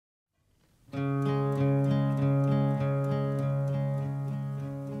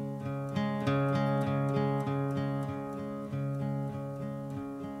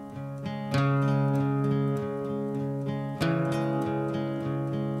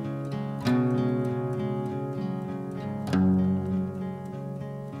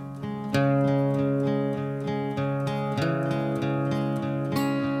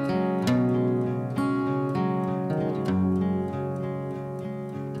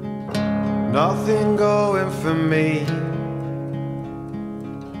Nothing going for me.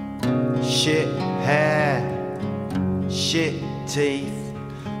 Shit hair, shit teeth.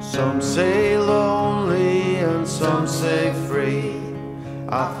 Some say lonely and some say free.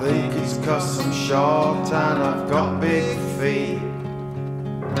 I think it's 'cause I'm short and I've got big feet.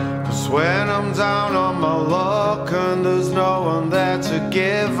 'Cause when I'm down on my luck and there's no one there to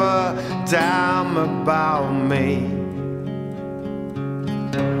give a damn about me.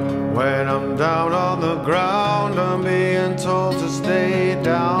 When I'm down on the ground, I'm being told to stay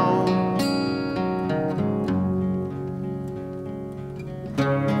down.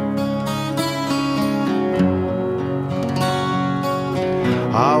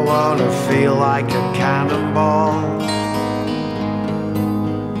 I wanna feel like a cannonball.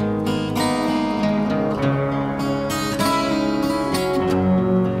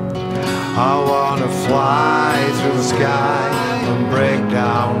 I wanna fly through the sky and break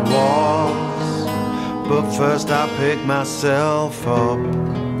down walls. But first I pick myself up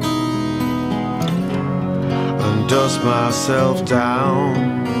and dust myself down.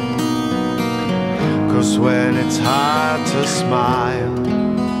 'Cause when it's hard to smile,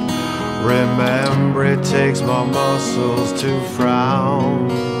 remember it takes my muscles to frown.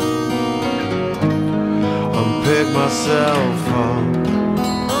 And pick myself up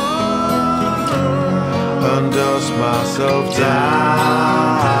and dust myself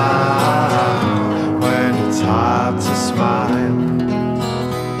down when it's hard to smile.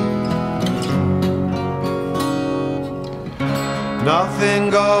 Nothing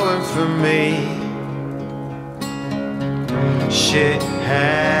going for me. Shit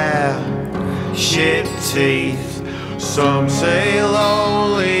hair, shit teeth. Some say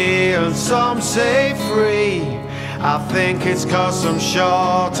lonely and some say free. I think it's 'cause I'm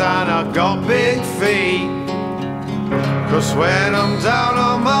short and I've got big feet. 'Cause when I'm down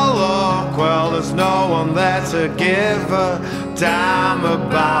on my luck, well, there's no one there to give a damn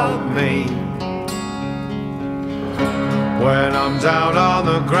about me. When I'm down on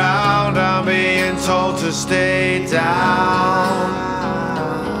the ground, I'm being told to stay down.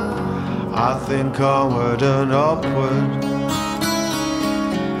 I think onward and upward.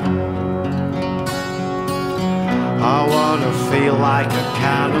 I wanna feel like a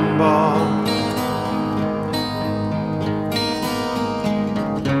cannonball.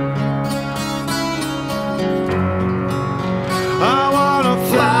 I wanna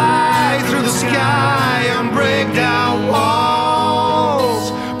fly through the sky and break down walls.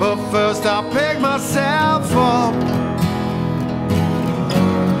 But first I'll pick myself up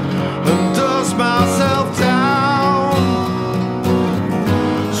and dust myself down.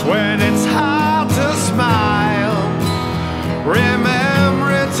 'Cause when it's hard to smile, remember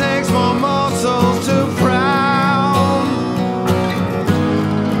it takes more muscles to frown.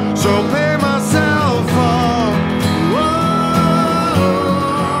 So pick myself up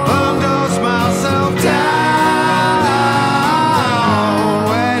and dust myself down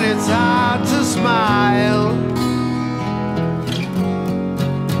when it's hard to smile.